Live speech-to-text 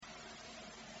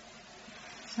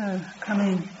So,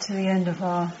 coming to the end of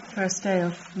our first day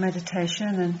of meditation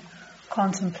and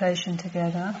contemplation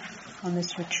together on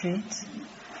this retreat,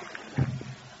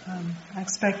 I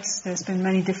expect there's been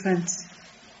many different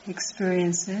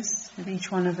experiences that each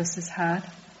one of us has had.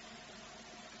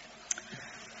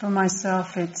 For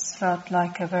myself, it's felt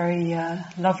like a very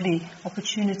lovely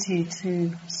opportunity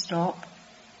to stop.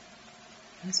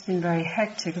 It's been very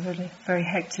hectic, a very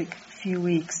hectic few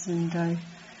weeks, and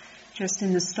just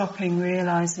in the stopping,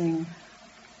 realizing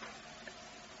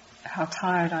how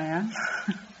tired I am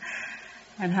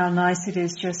and how nice it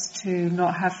is just to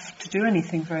not have to do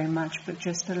anything very much, but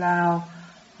just allow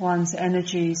one's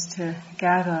energies to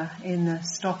gather in the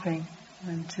stopping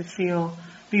and to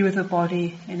be with the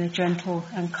body in a gentle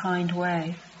and kind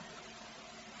way,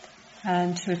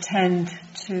 and to attend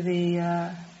to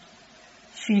the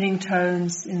feeling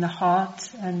tones in the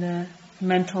heart and the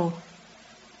mental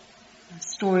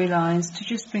storylines. To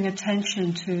just bring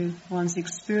attention to one's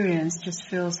experience just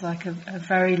feels like a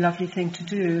very lovely thing to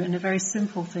do and a very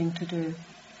simple thing to do.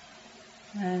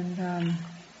 And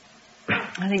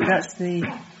I think that's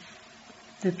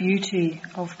the beauty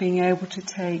of being able to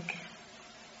take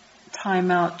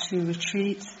time out to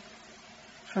retreat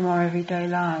from our everyday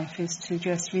life, is to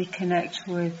just reconnect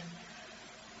with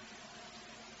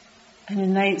an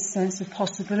innate sense of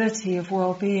possibility of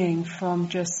well-being from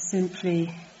just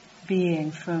simply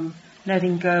being, from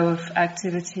letting go of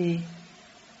activity,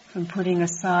 from putting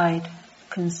aside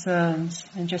concerns,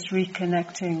 and just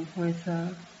reconnecting with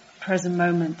present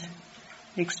moment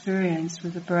experience,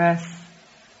 with the breath,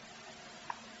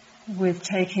 with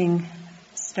taking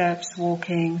steps,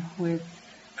 walking, with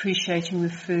appreciating the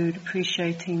food,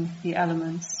 appreciating the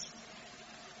elements,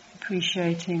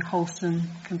 appreciating wholesome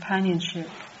companionship.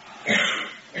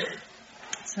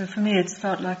 So for me it's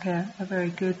felt like a very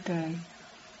good day.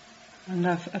 And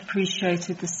I've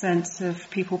appreciated the sense of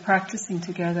people practicing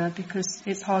together, because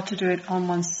it's hard to do it on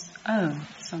one's own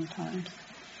sometimes.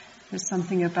 There's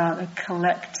something about a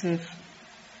collective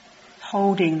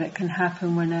holding that can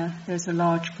happen when there's a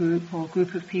large group or a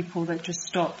group of people that just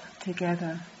stop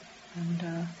together,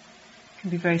 and can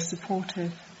be very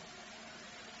supportive.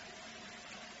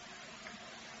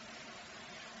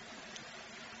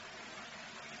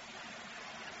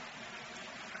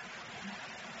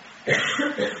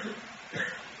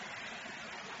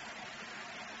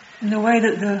 In the way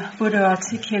that the Buddha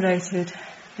articulated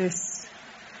this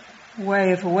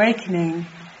way of awakening,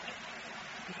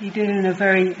 he did it in a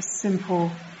very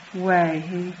simple way.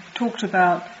 He talked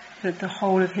about that the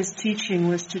whole of his teaching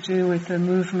was to do with the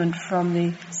movement from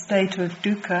the state of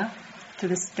dukkha to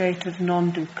the state of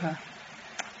non-dukkha.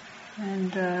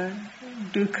 And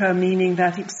dukkha meaning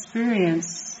that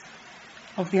experience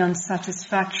of the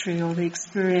unsatisfactory, or the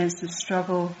experience of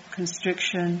struggle,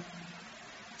 constriction,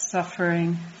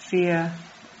 suffering, fear,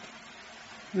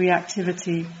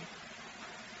 reactivity,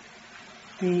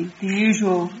 the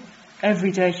usual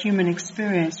everyday human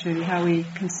experience, really, how we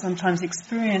can sometimes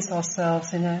experience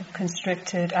ourselves in a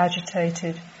constricted,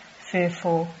 agitated,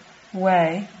 fearful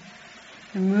way.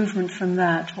 The movement from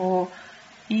that, or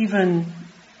even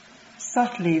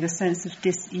subtly the sense of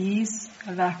dis-ease,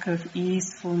 a lack of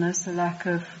easefulness, a lack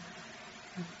of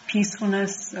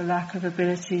peacefulness, a lack of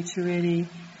ability to really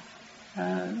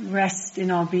rest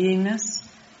in our beingness.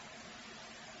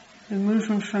 The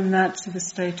movement from that to the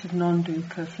state of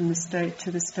non-dukkha, from the state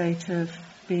to the state of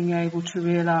being able to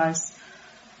realize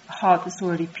a heart that's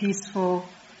already peaceful,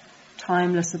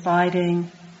 timeless, abiding,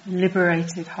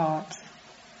 liberated heart.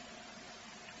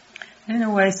 In a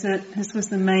way, so this was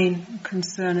the main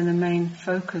concern and the main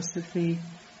focus of the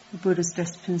Buddha's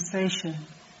dispensation.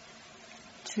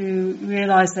 To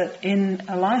realize that in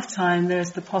a lifetime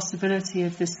there's the possibility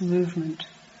of this movement,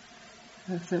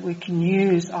 that we can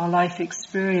use our life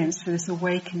experience for this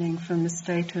awakening from the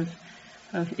state of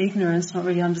ignorance, not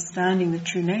really understanding the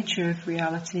true nature of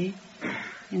reality,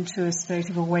 into a state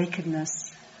of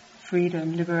awakenedness,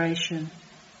 freedom, liberation,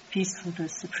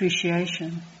 peacefulness,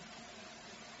 appreciation.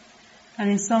 And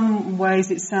in some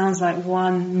ways it sounds like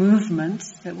one movement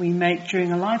that we make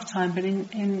during a lifetime, but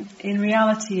in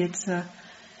reality it's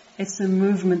a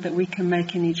movement that we can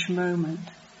make in each moment.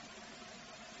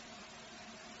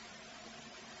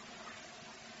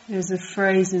 There's a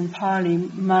phrase in Pali,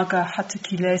 Magga Hatha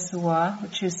Kilesawa,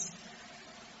 which is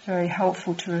very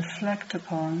helpful to reflect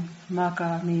upon.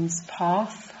 Magga means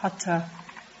path, Hatha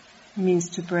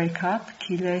means to break up,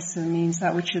 Kilesa means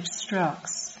that which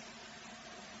obstructs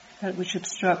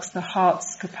the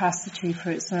heart's capacity for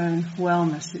its own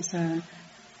wellness, its own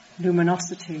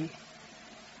luminosity.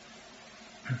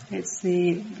 It's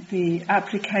the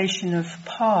application of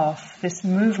path. This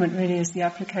movement really is the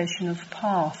application of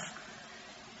path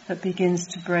that begins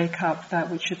to break up that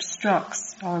which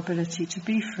obstructs our ability to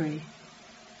be free.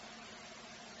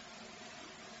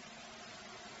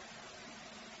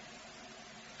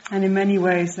 And in many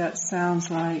ways that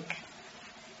sounds like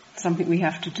something we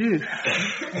have to do.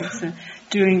 It's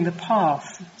doing the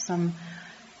path, some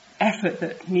effort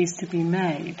that needs to be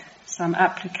made, some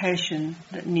application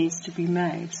that needs to be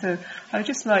made. So I'd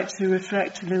just like to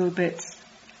reflect a little bit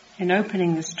in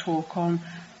opening this talk on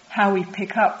how we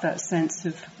pick up that sense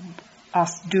of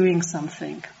us doing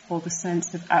something, or the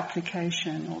sense of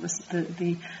application, or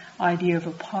the idea of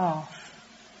a path.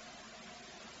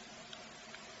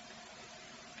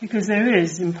 Because there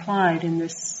is implied in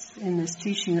this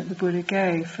teaching that the Buddha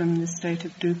gave, from the state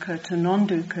of dukkha to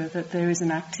non-dukkha, that there is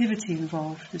an activity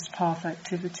involved, this path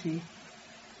activity.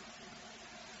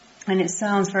 And it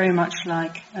sounds very much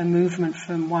like a movement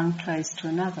from one place to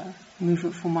another, a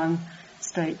movement from one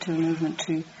state to a movement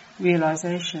to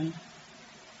realization.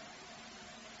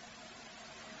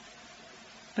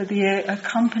 But the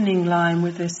accompanying line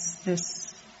with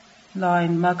this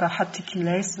line, Magga Hatti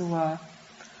Kilesawa,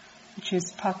 which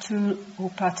is Patu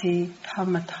Upati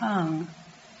Dhammatang,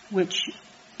 which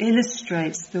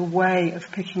illustrates the way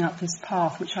of picking up this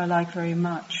path, which I like very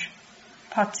much.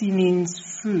 Pati means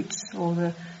fruit, or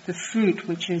the fruit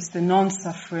which is the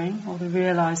non-suffering, or the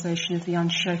realization of the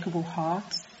unshakable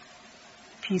heart,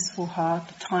 peaceful heart,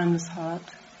 the timeless heart,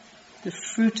 the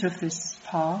fruit of this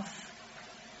path.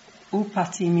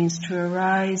 Upati means to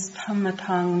arise,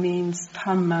 Dhammatang means,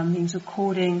 Dhamma means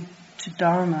according to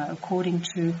Dharma, according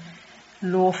to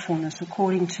lawfulness,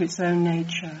 according to its own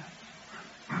nature.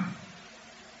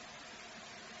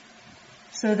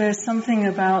 So there's something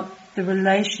about the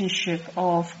relationship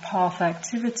of path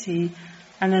activity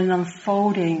and an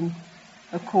unfolding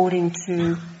according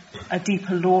to a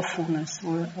deeper lawfulness,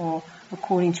 or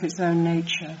according to its own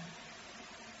nature.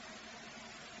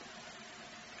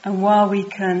 And while we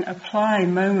can apply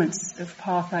moments of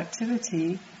path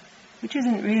activity, which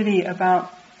isn't really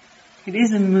about, it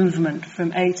is a movement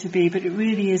from A to B, but it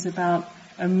really is about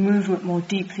a movement more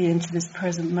deeply into this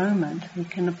present moment. We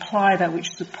can apply that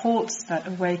which supports that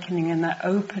awakening and that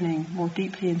opening more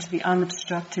deeply into the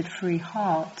unobstructed free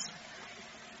heart.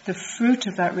 The fruit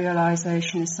of that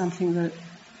realization is something that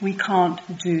we can't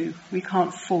do, we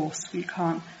can't force, we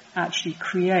can't actually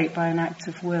create by an act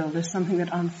of will. There's something that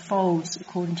unfolds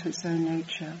according to its own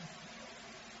nature.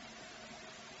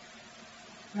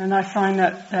 And I find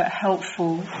that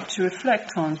helpful to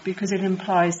reflect on, because it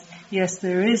implies, yes,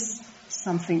 there is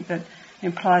something that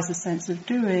implies a sense of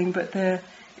doing, but there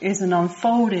is an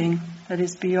unfolding that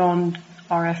is beyond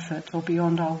our effort, or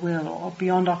beyond our will, or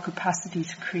beyond our capacity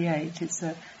to create. It's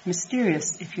a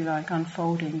mysterious, if you like,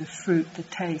 unfolding, the fruit, the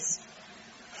taste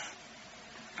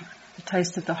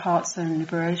of the heart's own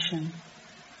liberation.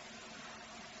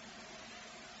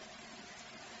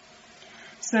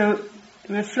 So,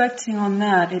 reflecting on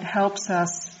that, it helps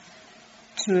us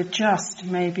to adjust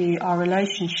maybe our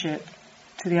relationship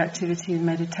to the activity of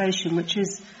meditation, which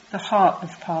is the heart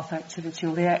of path activity,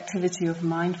 or the activity of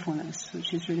mindfulness,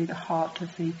 which is really the heart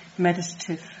of the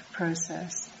meditative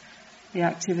process, the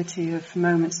activity of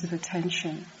moments of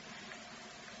attention.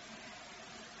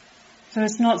 So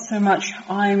it's not so much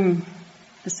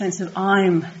the sense of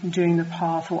I'm doing the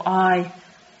path, or I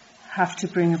have to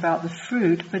bring about the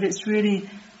fruit, but it's really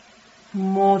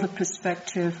more the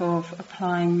perspective of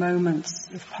applying moments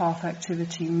of path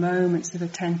activity, moments of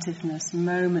attentiveness,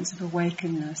 moments of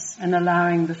awakeness, and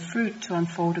allowing the fruit to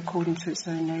unfold according to its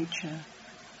own nature.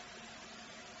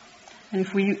 And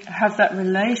if we have that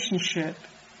relationship,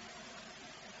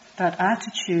 that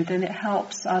attitude, then it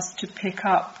helps us to pick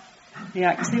up the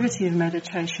activity of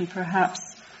meditation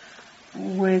perhaps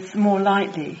with more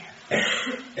lightly,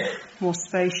 more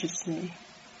spaciously,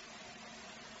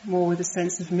 more with a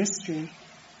sense of mystery.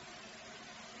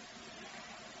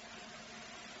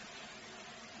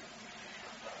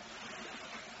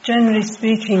 Generally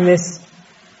speaking, this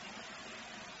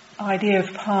idea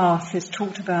of path is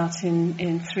talked about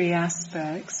in three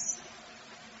aspects.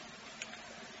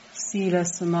 Sila,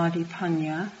 Samadhi,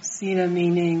 Panya. Sila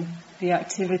meaning the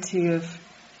activity of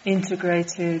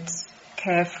integrated,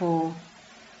 careful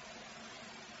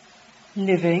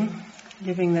living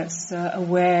that's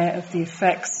aware of the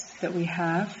effects that we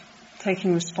have,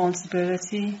 taking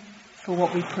responsibility for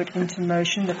what we put into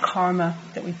motion, the karma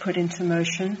that we put into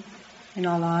motion in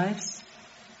our lives,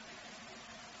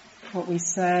 what we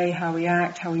say, how we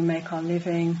act, how we make our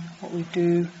living, what we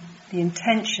do, the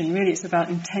intention. Really it's about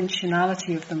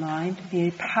intentionality of the mind, the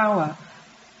power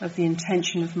of the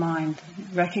intention of mind,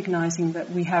 recognizing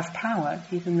that we have power,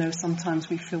 even though sometimes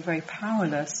we feel very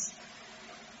powerless.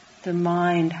 The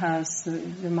mind has,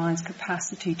 the mind's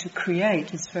capacity to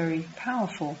create is very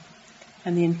powerful.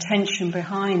 And the intention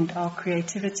behind our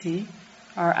creativity,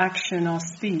 our action, our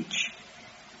speech,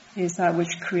 is that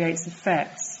which creates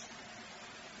effects.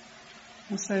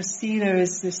 And so Sila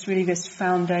is this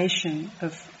foundation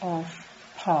of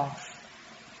path.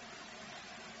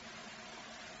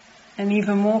 And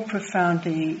even more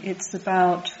profoundly, it's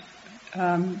about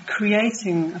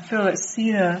creating, I feel that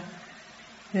Sila,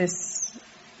 this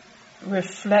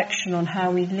reflection on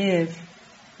how we live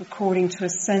according to a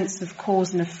sense of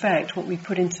cause and effect. What we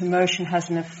put into motion has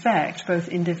an effect, both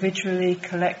individually,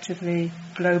 collectively,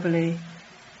 globally.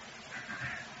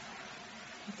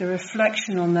 The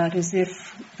reflection on that is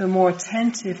if the more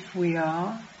attentive we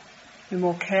are, the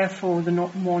more careful, the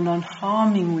more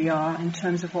non-harming we are in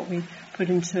terms of what we put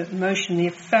into motion, the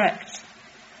effect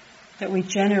that we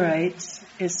generate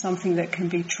is something that can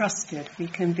be trusted. We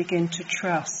can begin to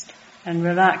trust and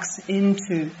relax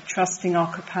into trusting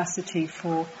our capacity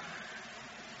for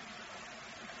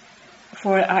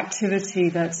activity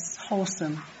that's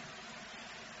wholesome.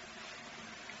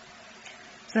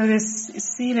 So this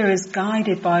Sila is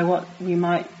guided by what we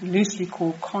might loosely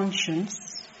call conscience,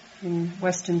 in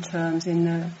Western terms, in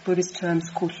the Buddhist terms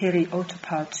called Hiri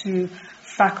Ottappa, two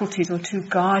faculties or two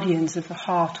guardians of the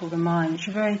heart or the mind, which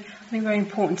are very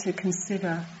important to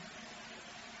consider.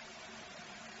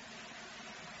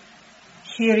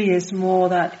 Hiri is more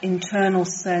that internal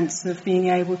sense of being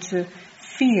able to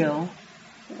feel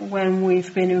when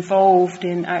we've been involved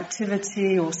in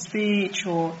activity or speech,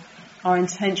 or our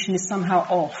intention is somehow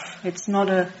off. It's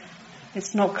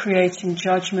not creating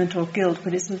judgment or guilt,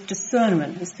 but it's a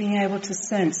discernment. It's being able to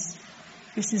sense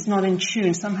this is not in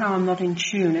tune. Somehow I'm not in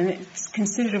tune, and it's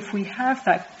considered if we have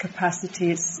that capacity,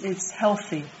 it's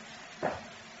healthy.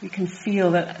 We can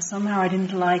feel that somehow I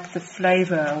didn't like the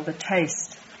flavor or the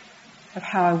taste of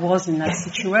how I was in that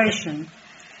situation,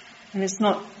 and it's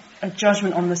not a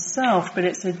judgment on the self, but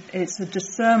it's a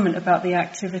discernment about the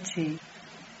activity.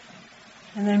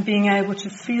 And then being able to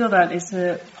feel that is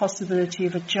a possibility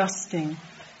of adjusting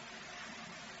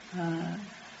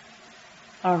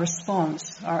our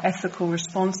response, our ethical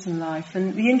response in life.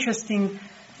 And the interesting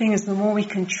thing is, the more we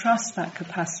can trust that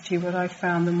capacity, what I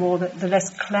found, the less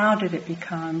clouded it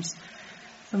becomes,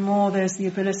 the more there's the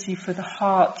ability for the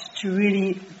heart to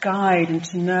really guide and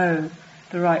to know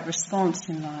the right response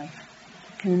in life.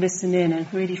 Can listen in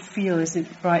and really feel, is it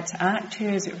right to act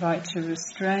here? Is it right to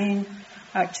restrain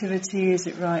activity? Is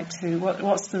it right to,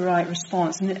 what's the right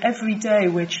response? And every day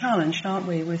we're challenged, aren't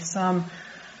we, with some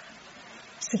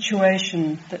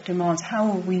situation that demands,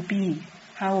 how will we be?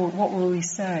 What will we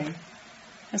say?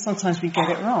 And sometimes we get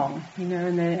it wrong,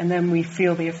 and then we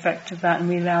feel the effect of that, and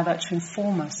we allow that to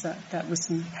inform us, that was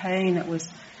some pain,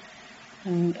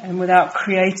 and without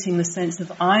creating the sense of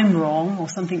I'm wrong or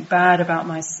something bad about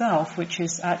myself, which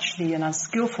is actually an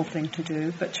unskillful thing to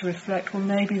do, but to reflect, well,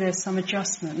 maybe there's some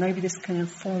adjustment, maybe this can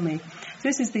inform me. So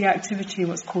this is the activity,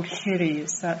 what's called Hiri.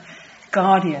 It's that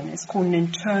guardian. It's called an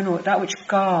internal, that which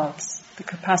guards the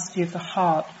capacity of the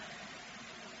heart,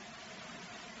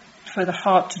 for the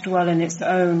heart to dwell in its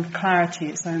own clarity,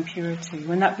 its own purity.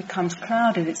 When that becomes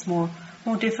clouded, it's more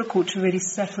difficult to really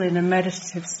settle in a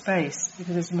meditative space,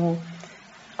 because there's more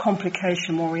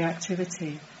complication, more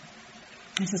reactivity.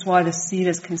 This is why the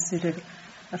Sila is considered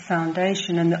a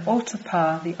foundation. And the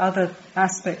Ottappa, the other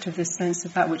aspect of this sense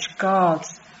of that which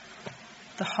guards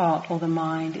the heart or the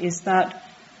mind, is that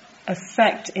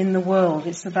effect in the world.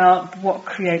 It's about what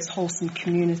creates wholesome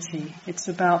community. It's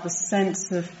about the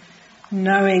sense of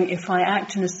knowing if I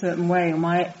act in a certain way, or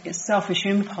my selfish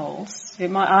impulse,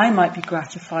 I might be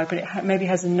gratified, but it maybe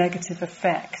has a negative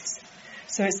effect.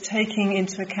 So it's taking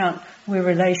into account we're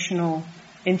relational,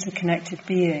 interconnected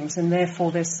beings, and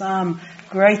therefore there's some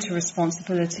greater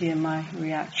responsibility in my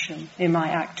reaction, in my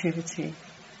activity.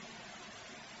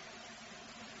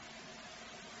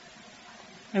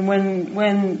 And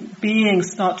when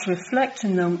beings start to reflect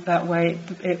in them that way,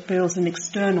 it builds an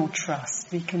external trust.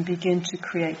 We can begin to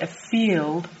create a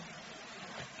field,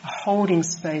 a holding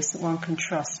space that one can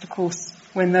trust. Of course,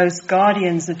 when those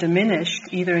guardians are diminished,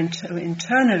 either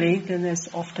internally, then there's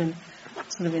often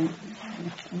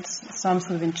some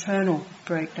sort of internal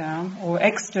breakdown, or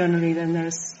externally, then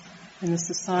there's, in the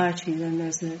society, then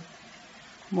there's a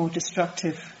more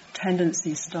destructive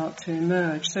tendencies start to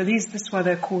emerge. So this is why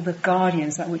they're called the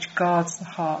guardians, that which guards the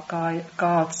heart,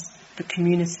 guards the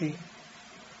community.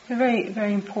 They're very,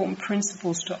 very important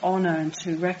principles to honour and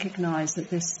to recognise, that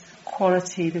this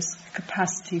quality, this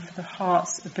capacity for the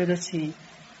heart's ability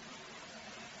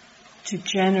to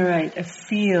generate a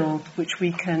field which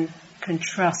we can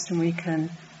trust and we can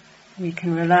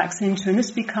relax into. And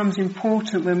this becomes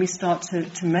important when we start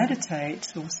to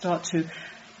meditate or start to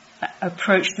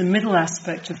approach the middle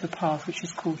aspect of the path, which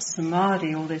is called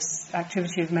samadhi, or this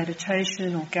activity of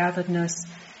meditation or gatheredness.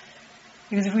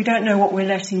 Because if we don't know what we're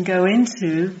letting go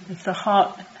into, if the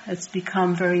heart has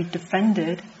become very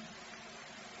defended,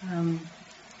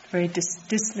 very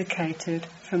dislocated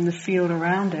from the field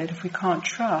around it, if we can't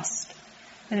trust,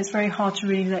 then it's very hard to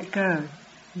really let go.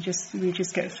 We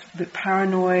just get a bit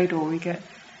paranoid, or we get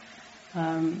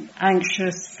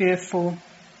anxious, fearful.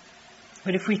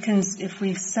 But if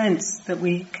we sense that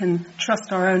we can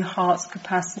trust our own heart's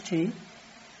capacity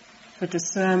for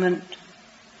discernment,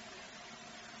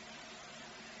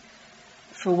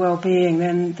 for well-being,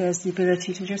 then there's the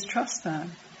ability to just trust that.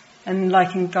 And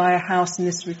like in Gaia House in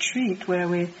this retreat, where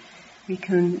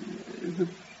the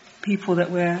people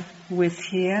that we're with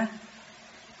here,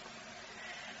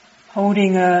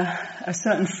 holding a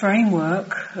certain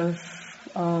framework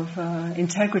of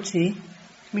integrity,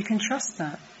 we can trust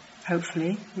that.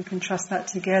 Hopefully, we can trust that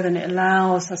together, and it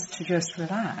allows us to just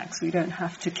relax. We don't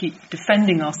have to keep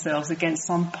defending ourselves against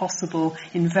some possible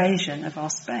invasion of our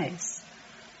space.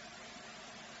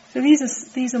 So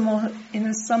these are more,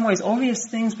 in some ways, obvious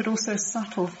things, but also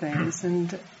subtle things.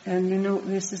 And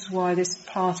this is why this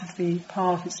part of the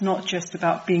path, it's not just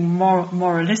about being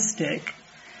moralistic,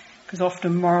 because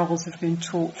often morals have been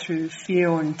taught through fear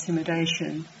or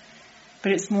intimidation.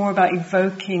 But it's more about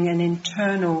evoking an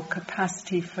internal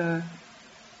capacity for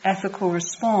ethical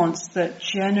response that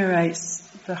generates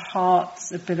the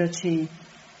heart's ability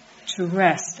to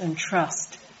rest and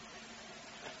trust.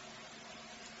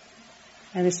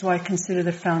 And this is why I consider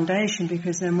the foundation,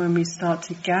 because then when we start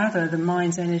to gather, the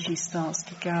mind's energy starts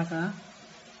to gather.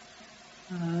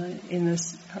 In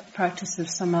this practice of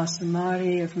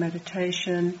samadhi, of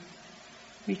meditation,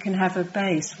 we can have a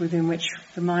base within which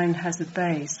the mind has a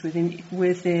base,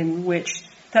 within which,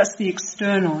 that's the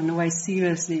external, in a way sila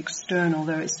is the external,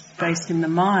 though it's based in the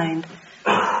mind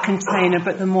container,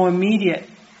 but the more immediate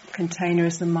container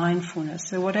is the mindfulness.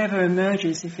 So whatever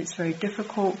emerges, if it's very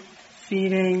difficult,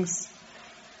 feelings,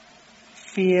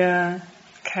 fear,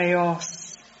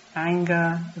 chaos,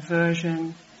 anger,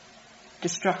 aversion,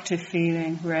 destructive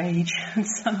feeling, rage, and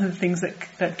some of the things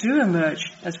that do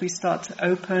emerge as we start to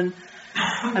open,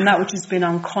 and that which has been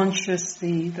unconscious,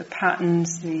 the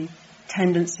patterns, the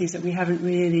tendencies that we haven't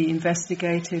really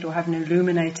investigated or haven't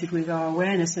illuminated with our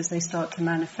awareness as they start to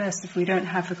manifest, if we don't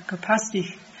have the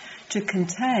capacity to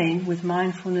contain with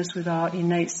mindfulness, with our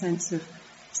innate sense of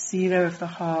sila of the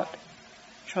heart,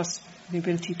 trust, the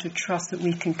ability to trust that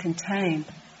we can contain,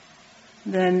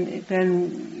 then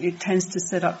it tends to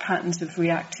set up patterns of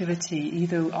reactivity.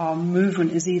 Either our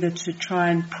movement is either to try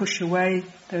and push away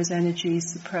those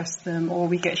energies, suppress them, or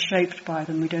we get shaped by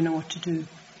them, we don't know what to do,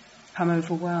 become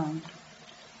overwhelmed.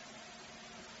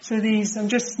 So I'm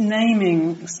just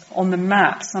naming on the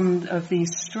map some of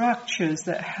these structures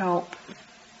that help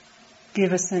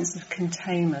give a sense of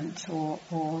containment, or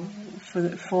for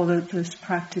this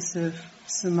practice of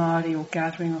samadhi or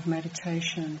gathering of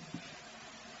meditation.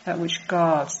 That which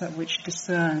guards, that which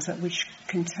discerns, that which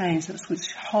contains, that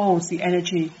which holds the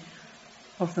energy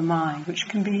of the mind, which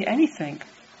can be anything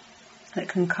that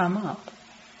can come up.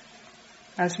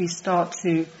 As we start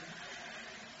to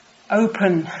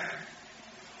open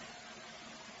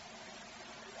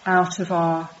out of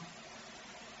our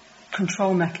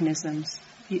control mechanisms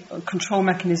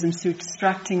through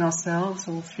distracting ourselves,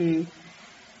 or through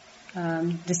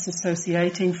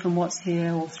disassociating from what's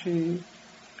here, or through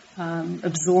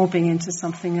absorbing into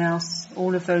something else,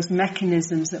 all of those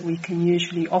mechanisms that we can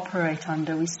usually operate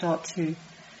under, we start to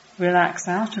relax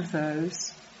out of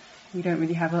those. We don't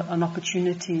really have an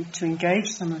opportunity to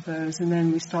engage some of those, and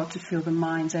then we start to feel the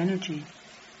mind's energy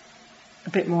a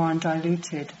bit more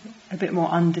undiluted, a bit more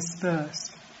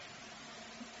undispersed.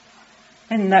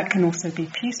 And that can also be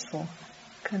peaceful,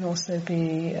 can also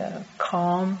be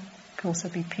calm, can also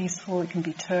be peaceful, it can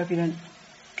be turbulent,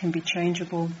 it can be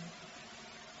changeable.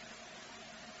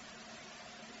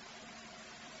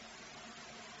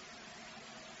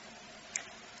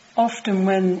 Often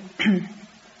when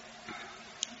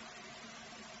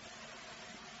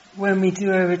we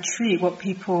do a retreat, what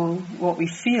we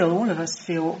feel, all of us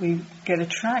feel, what we get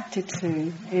attracted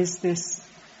to is this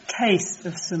taste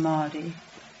of samadhi.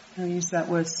 I use that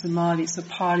word samadhi, it's a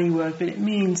Pali word, but it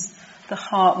means the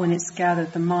heart when it's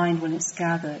gathered, the mind when it's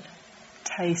gathered.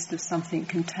 Taste of something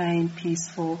contained,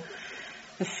 peaceful,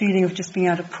 the feeling of just being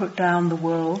able to put down the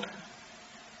world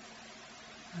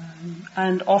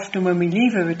And often when we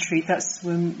leave a retreat, that's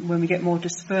when we get more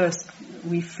dispersed,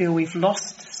 we feel we've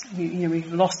lost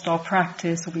our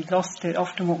practice, or we've lost it.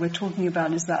 Often what we're talking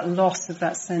about is that loss of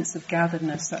that sense of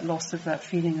gatheredness, that loss of that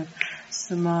feeling of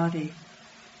samadhi.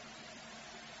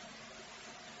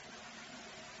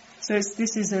 So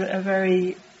this is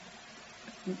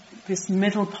this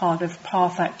middle part of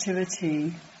path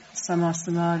activity, samma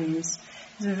samadhi, is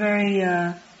a very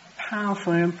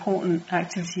powerful and important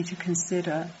activity to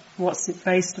consider. What's it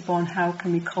based upon? How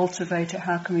can we cultivate it?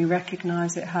 How can we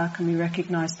recognize it? How can we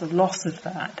recognize the loss of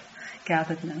that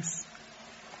gatheredness?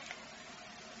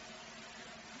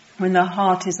 When the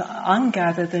heart is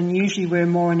ungathered, then usually we're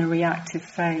more in a reactive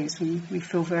phase. We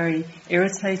feel very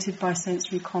irritated by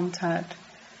sensory contact.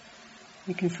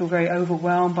 We can feel very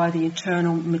overwhelmed by the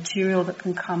internal material that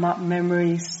can come up,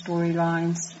 memories,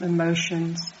 storylines,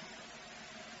 emotions.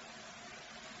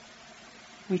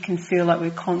 We can feel like we're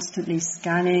constantly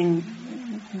scanning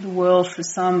the world for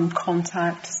some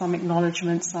contact, some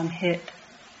acknowledgement, some hit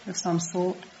of some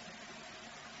sort,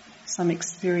 some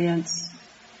experience.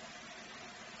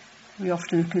 We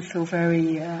often can feel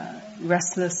very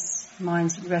restless,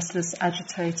 minds restless,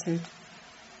 agitated.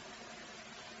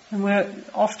 And we're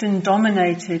often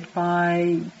dominated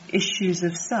by issues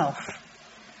of self.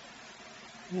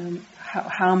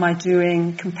 How am I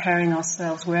doing? Comparing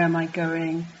ourselves. Where am I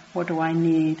going? What do I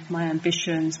need? My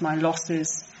ambitions, my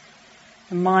losses.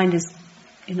 The mind is,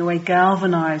 in a way,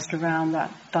 galvanized around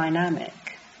that dynamic.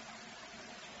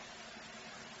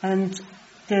 And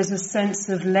there's a sense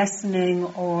of lessening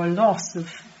or loss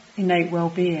of innate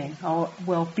well-being. Our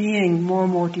well-being more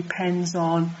and more depends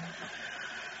on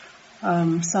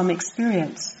some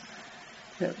experience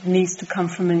that needs to come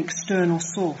from an external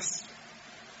source,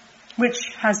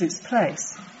 which has its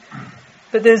place.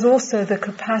 But there's also the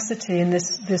capacity in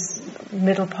this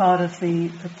middle part of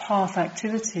the path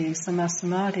activity, samma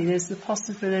samadhi, there's the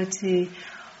possibility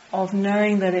of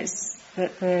knowing that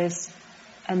there's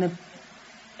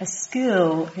a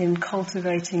skill in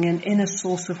cultivating an inner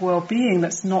source of well-being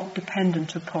that's not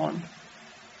dependent upon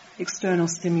external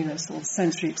stimulus or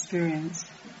sensory experience.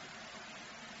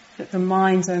 That the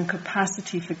mind's own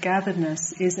capacity for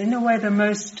gatheredness is in a way the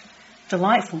most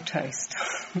delightful taste.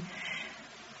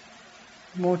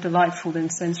 More delightful than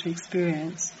sensory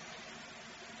experience.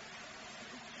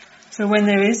 So when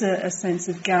there is a sense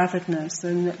of gatheredness,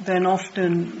 then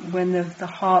often when the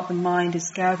heart, the mind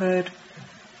is gathered,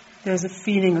 there's a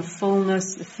feeling of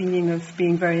fullness, a feeling of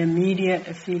being very immediate,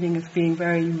 a feeling of being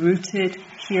very rooted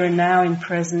here and now in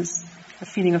presence, a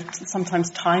feeling of sometimes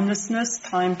timelessness.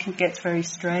 Time gets very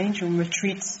strange on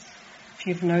retreats, if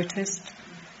you've noticed.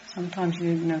 Sometimes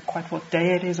you don't know quite what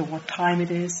day it is or what time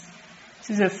it is. This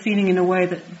is a feeling in a way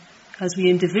that as we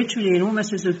individually and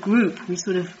almost as a group, we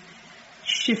sort of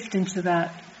shift into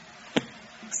that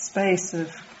space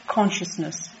of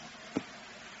consciousness.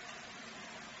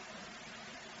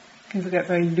 Can get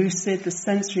very lucid, the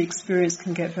sensory experience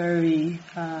can get very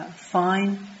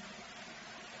fine,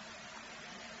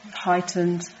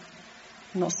 heightened,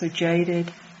 not so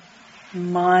jaded. The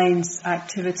mind's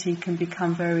activity can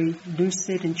become very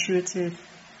lucid, intuitive.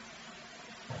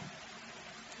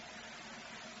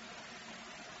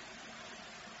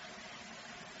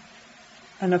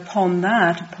 And upon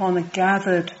a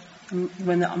gathered,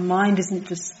 when the mind isn't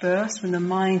dispersed, when the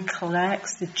mind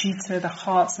collects, the citta, the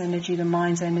heart's energy, the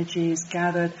mind's energy is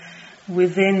gathered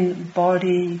within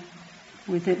body,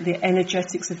 within the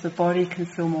energetics of the body can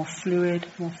feel more fluid,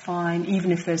 more fine.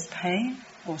 Even if there's pain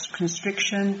or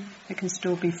constriction, there can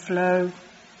still be flow.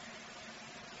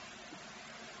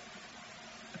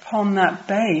 Upon that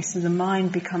base, the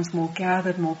mind becomes more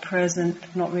gathered, more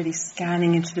present, not really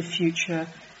scanning into the future,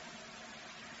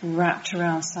 wrapped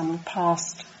around some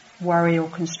past worry or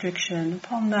constriction.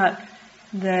 Upon that,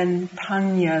 then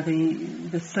panya,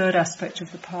 the third aspect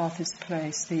of the path, is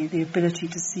placed, the ability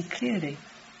to see clearly.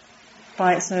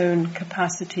 By its own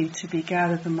capacity to be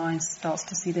gathered, the mind starts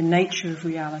to see the nature of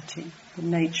reality, the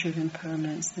nature of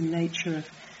impermanence, the nature of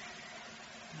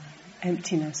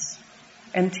emptiness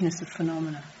of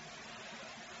phenomena.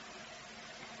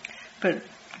 But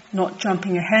not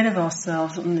jumping ahead of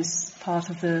ourselves on this part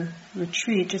of the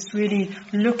retreat, just really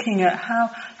looking at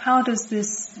how does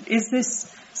this, is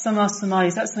this samma samadhi,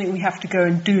 is that something we have to go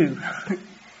and do?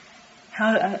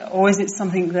 Or is it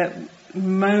something that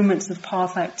moments of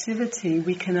path activity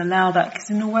we can allow that, because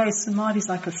in a way samadhi is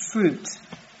like a fruit.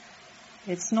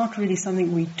 It's not really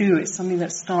something we do, it's something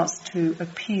that starts to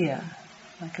appear,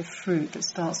 like a fruit that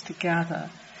starts to gather,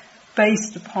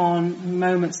 based upon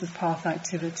moments of path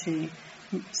activity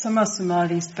Samma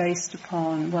Samadhi is based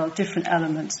upon, different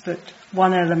elements, but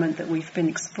one element that we've been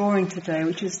exploring today,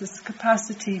 which is this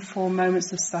capacity for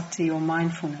moments of sati or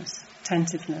mindfulness,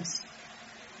 attentiveness.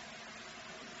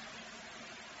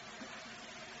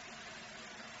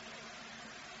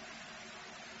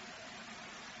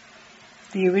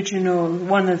 The original,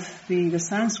 one of the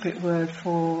Sanskrit word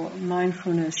for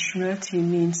mindfulness, shriti,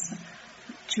 means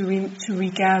to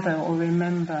regather or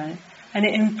remember. And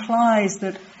it implies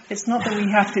that it's not that we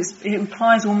have to, it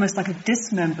implies almost like a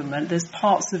dismemberment. There's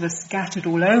parts of us scattered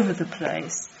all over the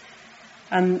place.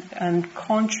 And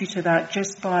contrary to that,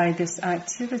 just by this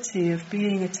activity of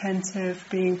being attentive,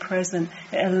 being present,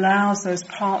 it allows those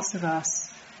parts of us,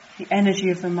 the energy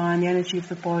of the mind, the energy of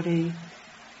the body,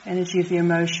 energy of the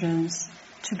emotions,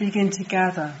 to begin to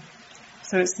gather.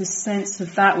 So it's this sense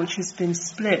of that which has been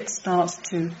split starts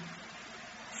to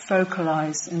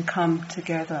focalize and come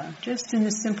together. Just in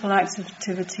the simple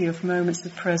activity of moments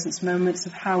of presence, moments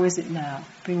of how is it now,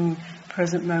 bringing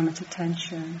present moment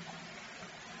attention,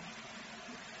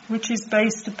 which is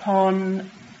based upon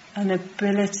an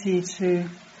ability to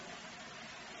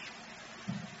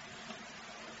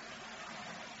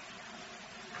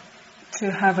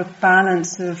have a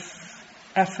balance of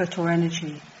effort or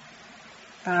energy,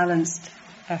 balanced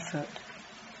effort.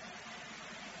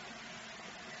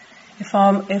 If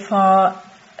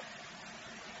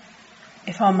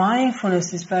our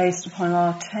mindfulness is based upon,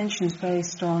 our attention is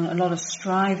based on a lot of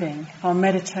striving, our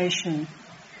meditation,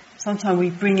 sometimes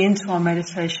we bring into our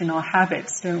meditation our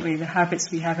habits, don't we? The habits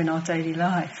we have in our daily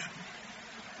life.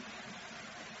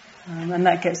 And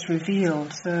that gets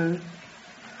revealed. So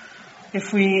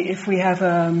if we have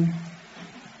a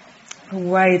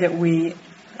way that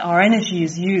our energy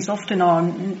is used, often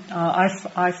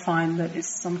I find that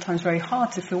it's sometimes very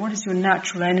hard to feel what is your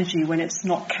natural energy when it's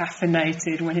not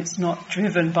caffeinated, when it's not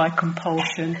driven by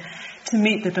compulsion, to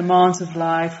meet the demands of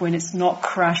life, when it's not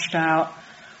crashed out.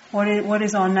 What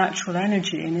is our natural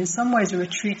energy? And in some ways a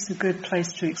retreat's a good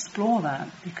place to explore that,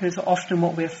 because often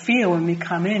what we feel when we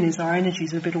come in is our energy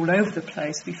is a bit all over the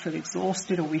place. We feel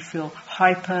exhausted or we feel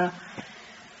hyper.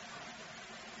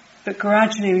 But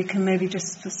gradually we can maybe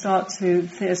just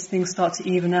as things start to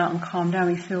even out and calm down,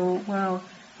 we feel, a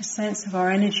sense of our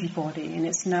energy body in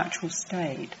its natural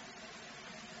state.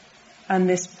 And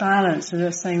this balance, as I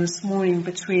was saying this morning,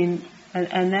 between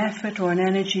an effort or an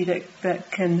energy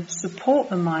that can support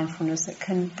the mindfulness, that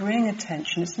can bring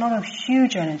attention. It's not a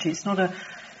huge energy, it's not an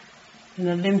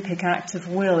Olympic act of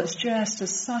will, it's just a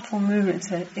subtle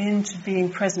movement into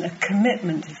being present, a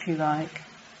commitment, if you like,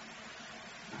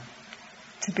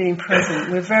 to being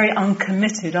present. We're very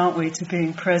uncommitted, aren't we, to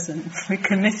being present? We're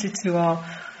committed to our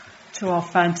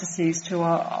fantasies, to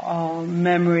our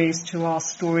memories, to our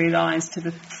storylines, to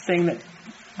the thing that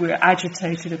we're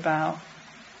agitated about.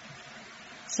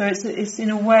 So it's in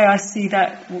a way I see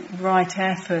that right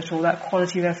effort or that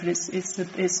quality of effort.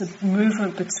 It's a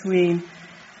movement between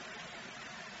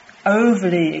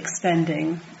overly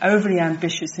extending, overly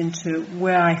ambitious into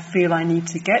where I feel I need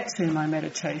to get to in my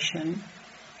meditation.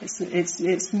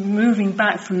 It's moving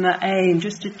back from that aim,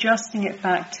 just adjusting it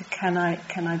back to can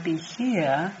I be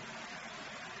here,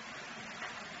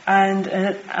 and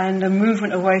a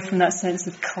movement away from that sense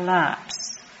of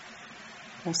collapse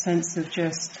or sense of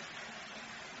just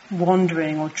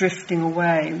wandering or drifting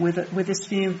away, with this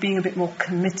view of being a bit more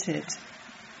committed,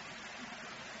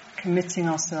 committing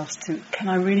ourselves to can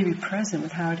I really be present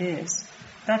with how it is.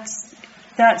 That's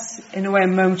in a way a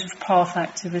moment of path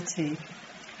activity.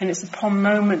 And it's upon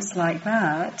moments like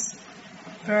that,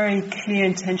 very clear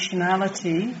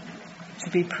intentionality to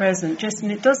be present.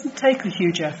 And it doesn't take a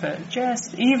huge effort,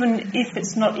 just even if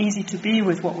it's not easy to be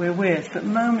with what we're with, but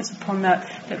moments upon that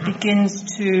begins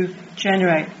to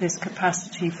generate this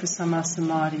capacity for samma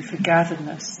samadhi, for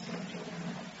gatheredness.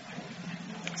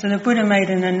 So the Buddha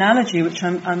made an analogy, which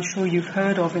I'm sure you've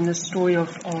heard of, in the story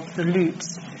of the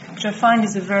lutes, which I find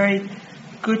is a very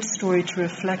good story to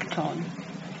reflect on.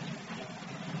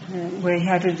 Where he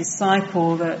had a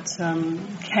disciple that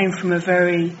came from a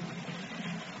very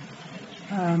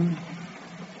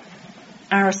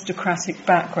aristocratic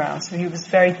background, so he was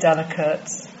very delicate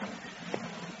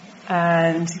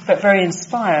but very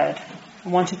inspired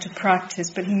and wanted to practice,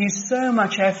 but he used so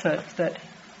much effort that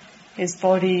his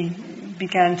body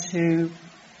began to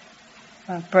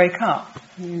break up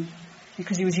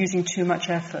because he was using too much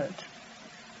effort.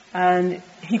 And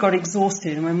he got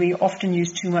exhausted, and when we often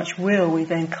use too much will, we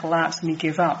then collapse and we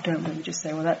give up, don't we? We just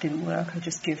say, well, that didn't work, I'll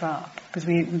just give up.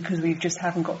 Because we just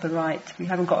haven't got we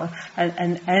haven't got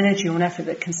an energy or an effort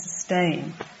that can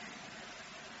sustain.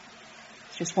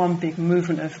 It's just one big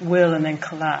movement of will and then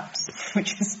collapse,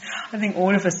 which is, I think,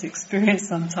 all of us experience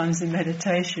sometimes in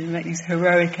meditation, make these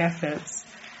heroic efforts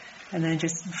and then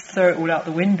just throw it all out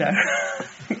the window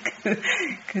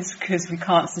because we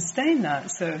can't sustain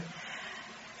that. So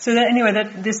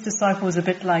this disciple was a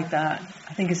bit like that.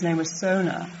 I think his name was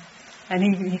Sona.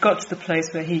 And he got to the place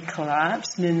where he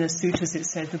collapsed, and in the sutras it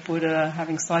said the Buddha,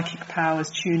 having psychic powers,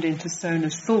 tuned into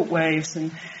Sona's thought waves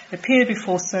and appeared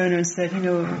before Sona and said,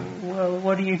 well,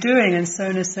 what are you doing? And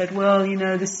Sona said, well,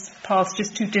 this path's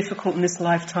just too difficult in this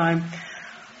lifetime.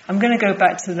 I'm going to go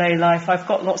back to lay life. I've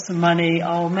got lots of money.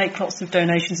 I'll make lots of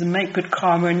donations and make good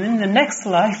karma, and in the next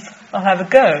life I'll have a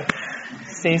go.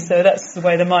 See, so that's the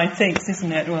way the mind thinks,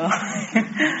 isn't it? Well,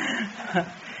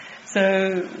 so,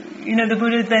 the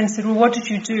Buddha then said, well, what did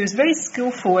you do? It was a very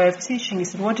skillful way of teaching. He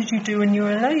said, what did you do when you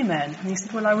were a layman? And he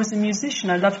said, well, I was a musician.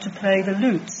 I loved to play the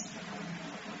lute.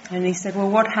 And he said, well,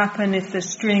 what happened if the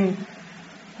string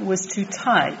was too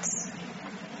tight?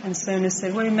 And Sona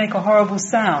said, well, you make a horrible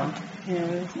sound,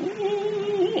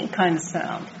 kind of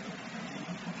sound.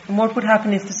 And what would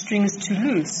happen if the string is too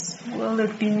loose? Well,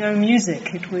 there'd be no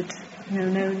music. It would,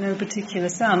 no particular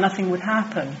sound. Nothing would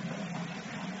happen.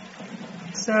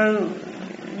 So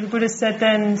the Buddha said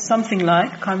then something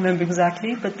like, I can't remember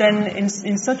exactly, but then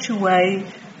in such a way,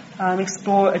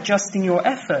 explore adjusting your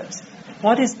effort.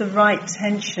 What is the right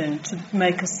tension to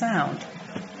make a sound?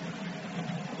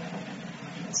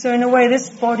 So in a way, this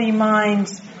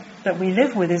body-mind that we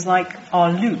live with is like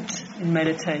our lute in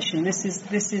meditation. This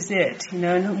is it,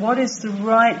 and what is the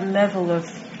right level of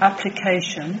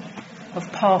application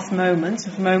of path moments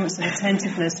of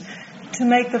attentiveness to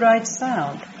make the right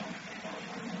sound?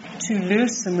 Too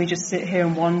loose and we just sit here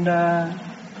and wander.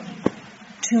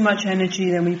 Too much energy,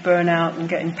 then we burn out and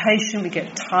get impatient, we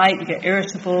get tight, we get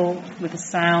irritable with the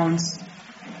sounds,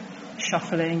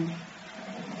 shuffling.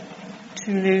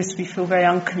 Too loose, we feel very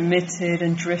uncommitted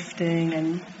and drifting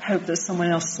and hope that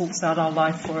someone else sorts out our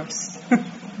life for us.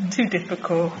 Too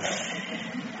difficult.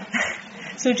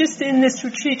 So just in this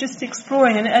retreat, just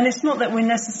exploring, and it's not that we're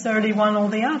necessarily one or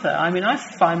the other. I mean, I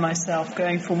find myself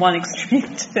going from one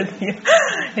extreme to the,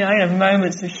 I have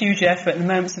moments of huge effort and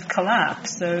moments of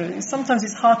collapse. So sometimes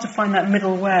it's hard to find that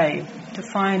middle way, to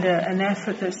find an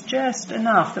effort that's just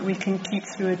enough that we can keep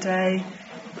through a day,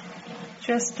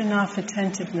 just enough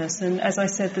attentiveness. And as I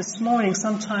said this morning,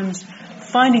 sometimes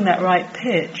finding that right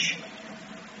pitch,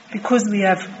 because we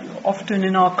have often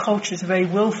in our culture, it's a very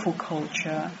willful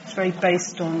culture. It's very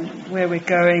based on where we're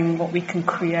going, what we can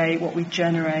create, what we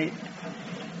generate.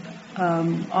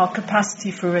 Our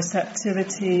capacity for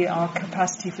receptivity, our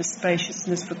capacity for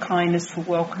spaciousness, for kindness, for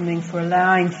welcoming, for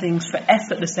allowing things, for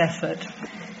effortless effort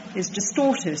is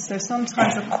distorted. So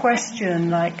sometimes a question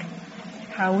like,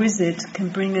 how is it, can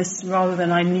bring us, rather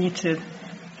than I need to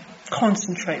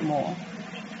concentrate more.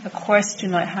 A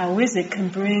question like, how is it, can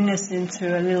bring us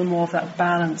into a little more of that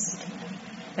balanced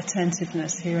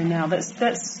attentiveness here and now.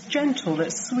 That's gentle,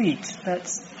 that's sweet,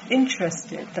 that's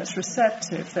interested, that's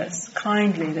receptive, that's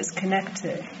kindly, that's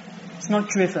connected. It's not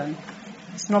driven.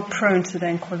 It's not prone to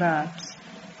then collapse.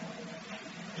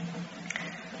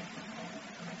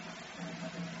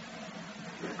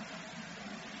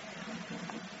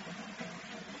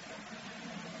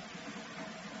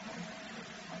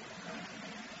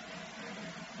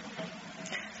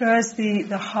 So as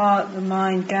the heart, the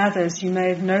mind gathers, you may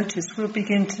have noticed, we'll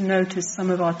begin to notice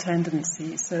some of our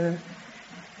tendencies. So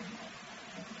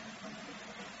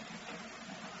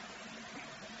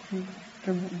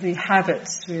the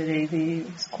habits, really,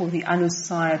 it's called the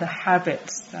anusaya, the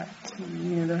habits that,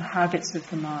 the habits of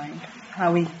the mind,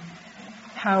 how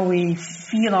we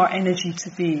feel our energy to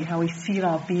be, how we feel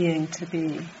our being to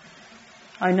be.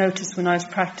 I noticed when I was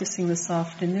practicing this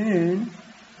afternoon,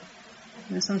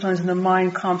 sometimes when the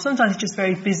mind calms, sometimes it's just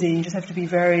very busy, you just have to be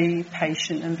very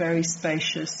patient and very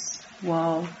spacious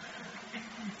while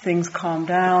things calm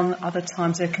down. Other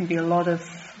times there can be a lot of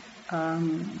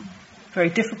very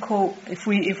difficult, if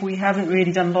we haven't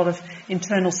really done a lot of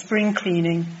internal spring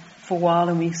cleaning for a while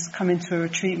and we come into a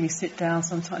retreat and we sit down,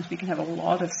 sometimes we can have a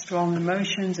lot of strong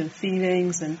emotions and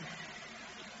feelings, and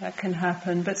that can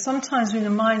happen. But sometimes when the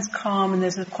mind's calm and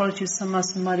there's a quality of samma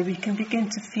samadhi, we can begin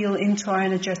to feel into our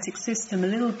energetic system a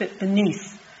little bit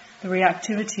beneath the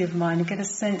reactivity of mind and get a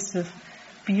sense of,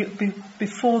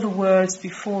 before the words,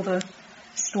 before the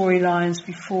storylines,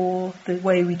 before the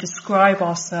way we describe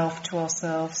ourselves to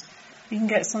ourselves, we can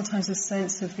get sometimes a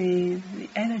sense of the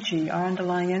energy, our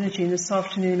underlying energy. And this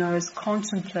afternoon I was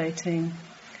contemplating,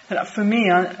 that for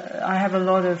me, I have a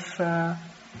lot of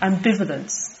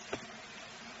ambivalence.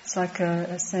 It's like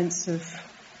a sense of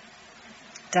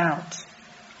doubt,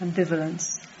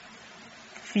 ambivalence.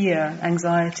 fear,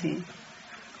 anxiety.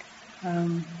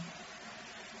 And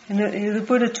the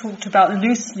Buddha talked about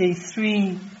loosely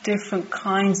 3 different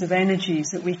kinds of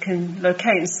energies that we can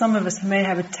locate. And some of us may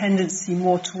have a tendency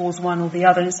more towards one or the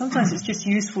other. And sometimes it's just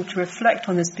useful to reflect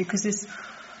on this, because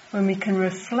when we can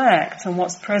reflect on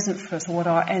what's present for us or what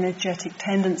our energetic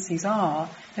tendencies are,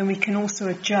 then we can also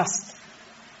adjust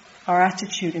our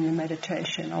attitude in the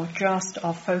meditation, or adjust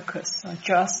our focus, or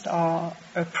adjust our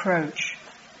approach.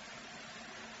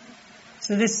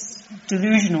 So this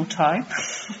delusional type,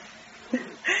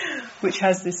 which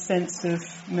has this sense of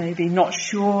maybe not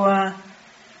sure,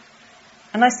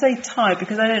 and I say type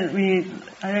because I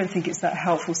don't think it's that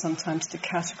helpful sometimes to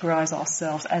categorize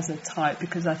ourselves as a type,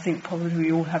 because I think probably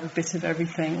we all have a bit of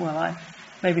everything. Well,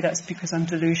 maybe that's because I'm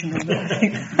delusional. I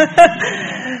think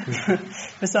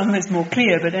for some it's more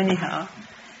clear, but anyhow,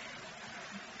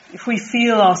 if we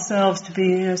feel ourselves to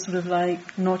be, sort of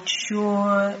like not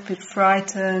sure, a bit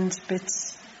frightened, a bit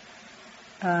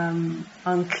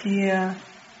unclear,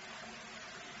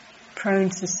 prone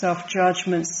to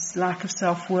self-judgments, lack of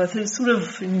self-worth, it's sort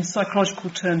of, in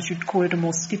psychological terms, you'd call it a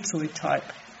more schizoid type,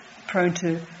 prone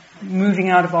to moving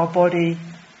out of our body,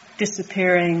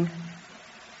 disappearing,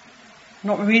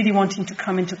 not really wanting to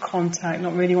come into contact,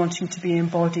 not really wanting to be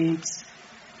embodied. It's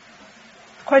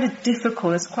quite a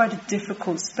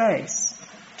difficult space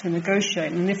to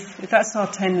negotiate. And if that's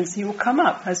our tendency, it will come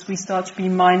up as we start to be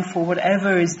mindful.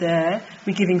 Whatever is there,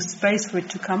 we're giving space for it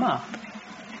to come up.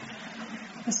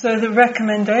 And so the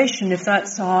recommendation, if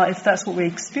that's what we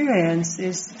experience,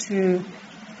 is to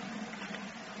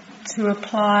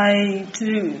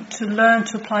learn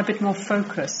to apply a bit more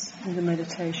focus in the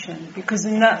meditation, because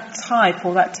in that type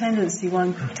or that tendency,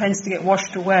 one tends to get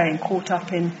washed away and caught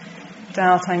up in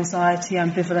doubt, anxiety,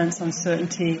 ambivalence,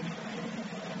 uncertainty.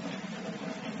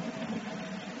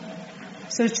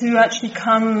 So to actually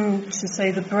come to, say,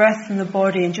 the breath and the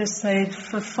body, and just say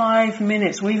for 5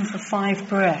 minutes or even for 5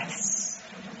 breaths,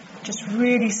 just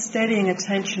really steadying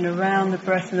attention around the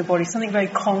breath and the body, something very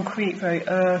concrete, very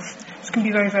earthed. This can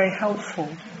be very, very helpful.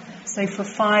 Say for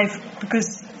 5,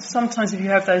 because sometimes if you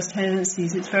have those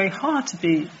tendencies, it's very hard to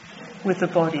be with the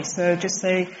body. So just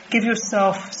say, give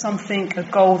yourself something, a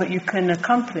goal that you can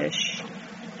accomplish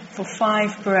for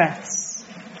 5 breaths.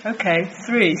 Okay,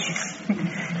 3.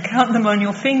 Count them on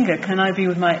your finger. Can I be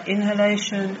with my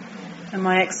inhalation and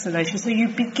my exhalation? So you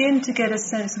begin to get a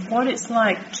sense of what it's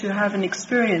like to have an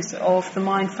experience of the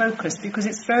mind focus, because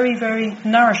it's very, very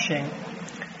nourishing.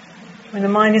 When the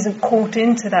mind isn't caught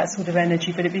into that sort of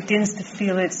energy, but it begins to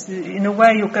feel it's, in a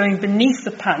way, you're going beneath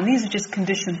the pattern. These are just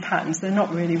conditioned patterns. They're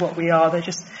not really what we are. They're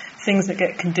just things that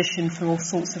get conditioned from all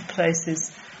sorts of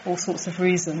places, all sorts of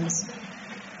reasons.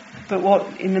 But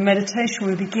what, in the meditation,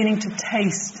 we're beginning to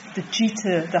taste the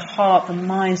jita, the heart, the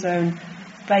mind's own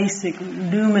basic,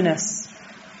 luminous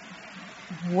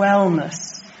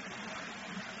wellness.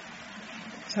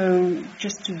 So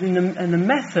just in the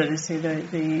method,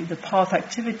 the path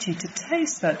activity, to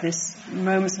taste that, this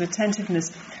moments of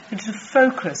attentiveness, and to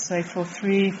focus, say for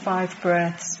 3-5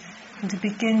 breaths, and to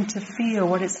begin to feel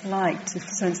what it's like to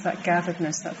sense that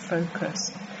gatheredness, that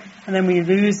focus. And then we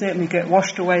lose it and we get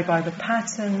washed away by the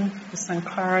pattern, the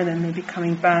sankhara, and then maybe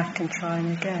coming back and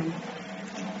trying again.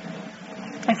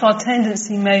 If our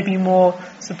tendency may be more,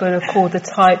 so Buddha called the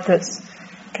type that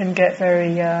can get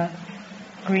very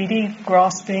greedy,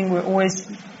 grasping, we're always,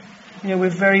 we're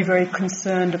very, very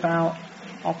concerned about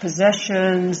our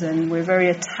possessions, and we're very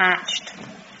attached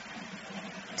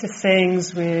to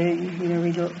things.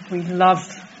 We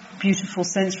love beautiful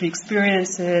sensory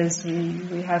experiences.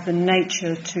 We have the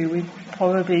nature to. We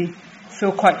probably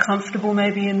feel quite comfortable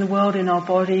maybe in the world, in our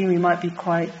body. We might be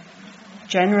quite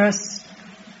generous,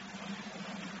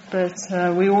 but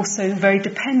we're also very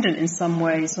dependent in some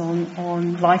ways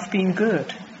on life being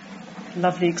good.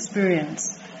 Lovely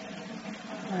experience,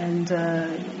 and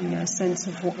a sense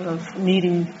of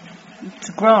needing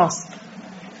to grasp.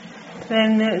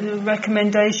 Then the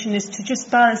recommendation is to just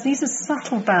balance. These are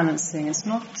subtle balancing. It's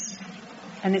not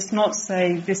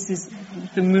say this is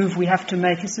the move we have to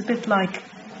make. It's a bit like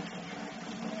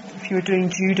if you were doing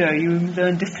judo, you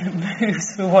learn different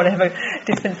moves for whatever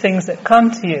different things that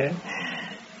come to you.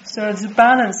 So to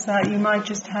balance that, you might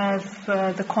just have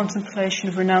the contemplation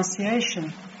of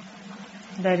renunciation.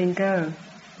 Letting go,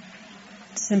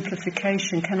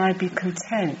 simplification. Can I be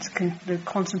content? The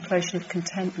contemplation of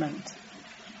contentment.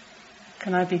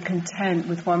 Can I be content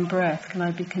with one breath? Can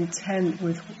I be content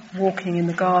with walking in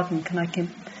the garden? Can I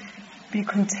be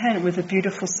content with the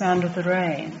beautiful sound of the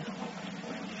rain?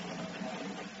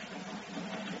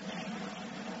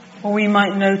 Or we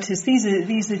might notice these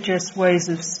are just ways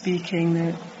of speaking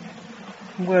that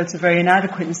words are very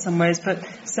inadequate in some ways, but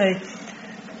say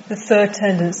the third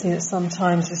tendency that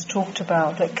sometimes is talked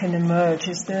about that can emerge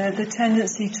is the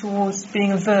tendency towards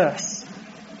being averse,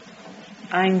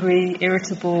 angry,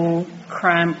 irritable,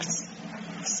 cramped.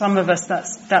 For some of us,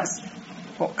 that's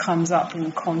what comes up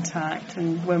in contact,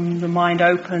 and when the mind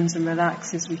opens and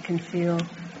relaxes, we can feel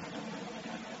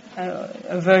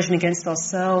aversion against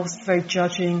ourselves, very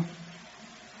judging,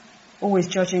 always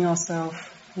judging ourselves,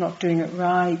 not doing it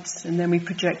right, and then we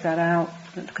project that out.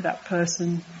 Look at that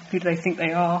person, who do they think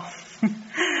they are?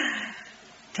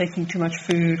 Taking too much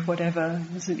food, whatever.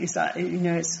 Is that,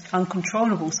 it's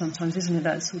uncontrollable sometimes, isn't it?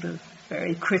 That sort of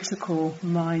very critical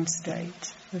mind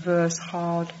state, reverse,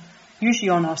 hard, usually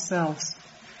on ourselves.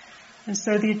 And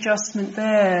so the adjustment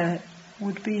there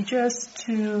would be just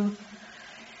to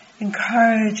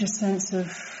encourage a sense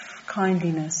of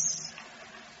kindliness,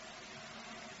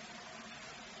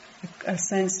 a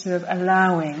sense of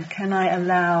allowing. Can I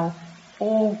allow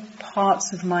all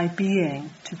parts of my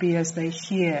being to be as they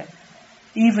hear,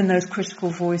 even those critical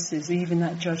voices, even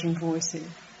that judging voices?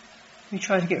 We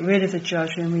try to get rid of the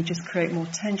judgment and we just create more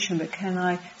tension, but can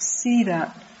I see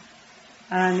that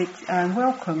and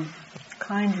welcome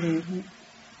kindliness,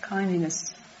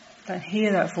 that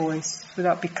hear that voice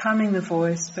without becoming the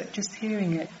voice, but just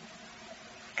hearing it?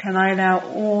 Can I allow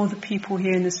all the people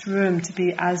here in this room to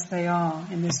be as they are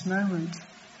in this moment,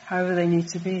 however they need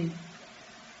to be?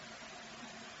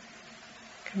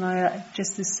 Can I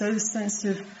just this sense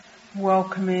of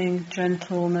welcoming,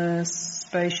 gentleness,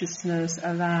 spaciousness,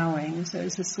 allowing? So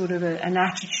it's a sort of an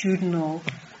attitudinal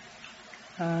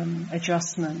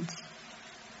adjustment.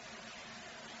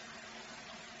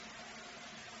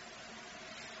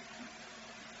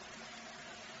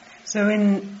 So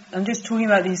I'm just talking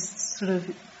about these sort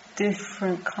of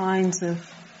different kinds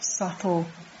of subtle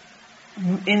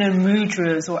inner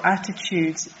mudras or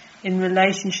attitudes in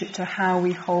relationship to how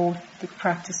we hold the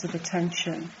practice of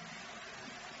attention.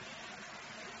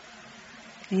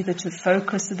 Either to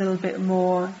focus a little bit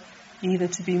more, either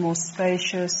to be more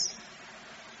spacious,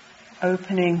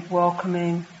 opening,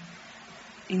 welcoming,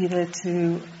 either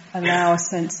to allow a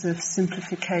sense of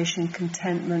simplification,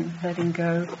 contentment, letting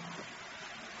go.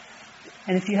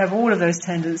 And if you have all of those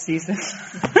tendencies, then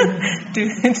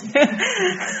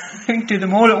do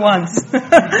them all at once.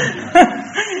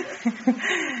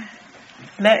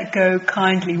 Let go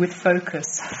kindly with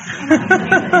focus.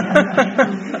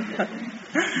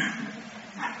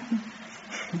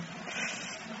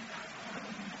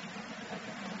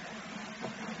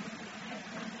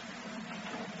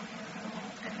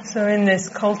 So in this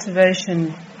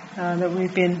cultivation that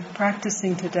we've been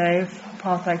practicing today of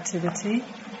path activity,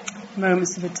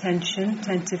 moments of attention,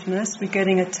 attentiveness, we're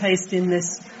getting a taste in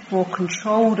this more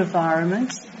controlled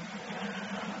environment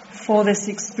for this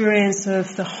experience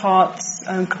of the heart's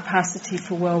own capacity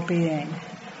for well-being.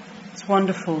 It's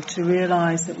wonderful to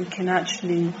realize that we can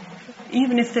actually,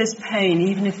 even if there's pain,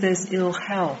 even if there's ill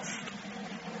health,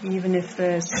 even if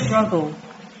there's struggle,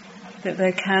 that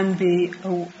there can be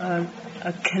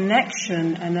a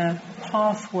connection and a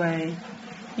pathway,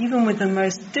 even with the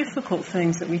most difficult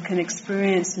things that we can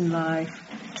experience in life,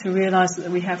 to realize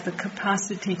that we have the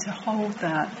capacity to hold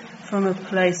that from a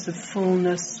place of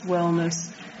fullness,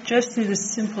 wellness, just through the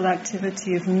simple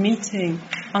activity of meeting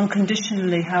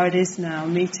unconditionally how it is now,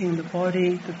 meeting the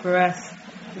body, the breath,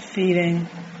 the feeling,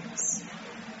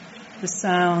 the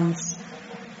sounds,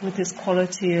 with this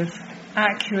quality of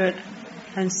accurate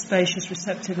and spacious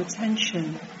receptive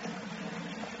attention.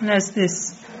 And as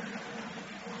this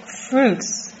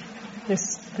fruits,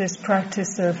 this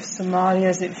practice of samadhi,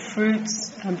 as it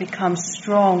fruits and becomes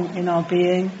strong in our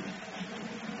being,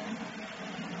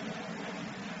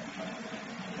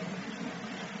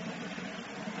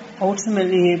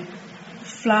 ultimately it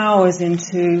flowers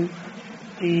into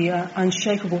the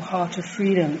unshakable heart of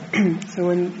freedom. So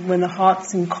when the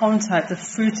heart's in contact, the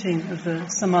fruiting of the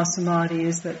samadhi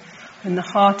is that when the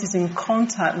heart is in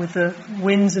contact with the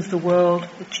winds of the world,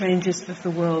 the changes of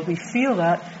the world, we feel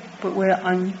that, but we're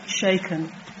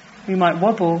unshaken. We might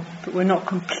wobble, but we're not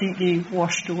completely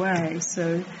washed away.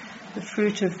 So the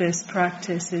fruit of this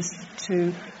practice is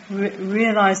to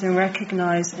realize and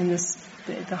recognize in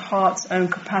the heart's own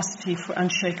capacity for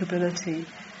unshakability,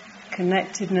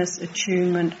 connectedness,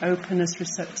 attunement, openness,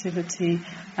 receptivity,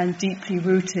 and deeply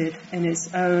rooted in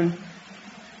its own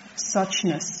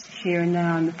suchness here and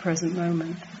now in the present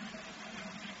moment.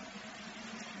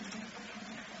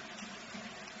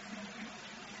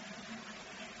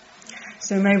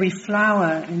 So may we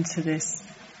flower into this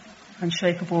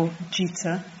unshakable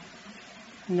citta,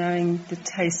 knowing the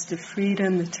taste of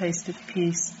freedom, the taste of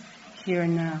peace here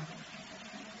and now.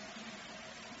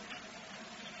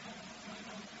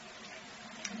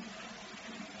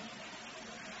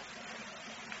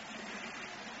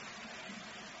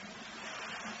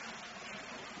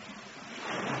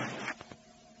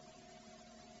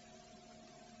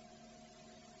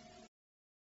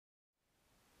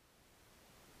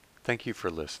 Thank you for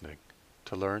listening.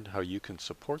 To learn how you can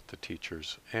support the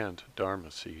teachers and Dharma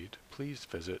Seed, please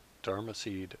visit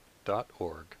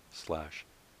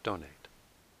dharmaseed.org/donate.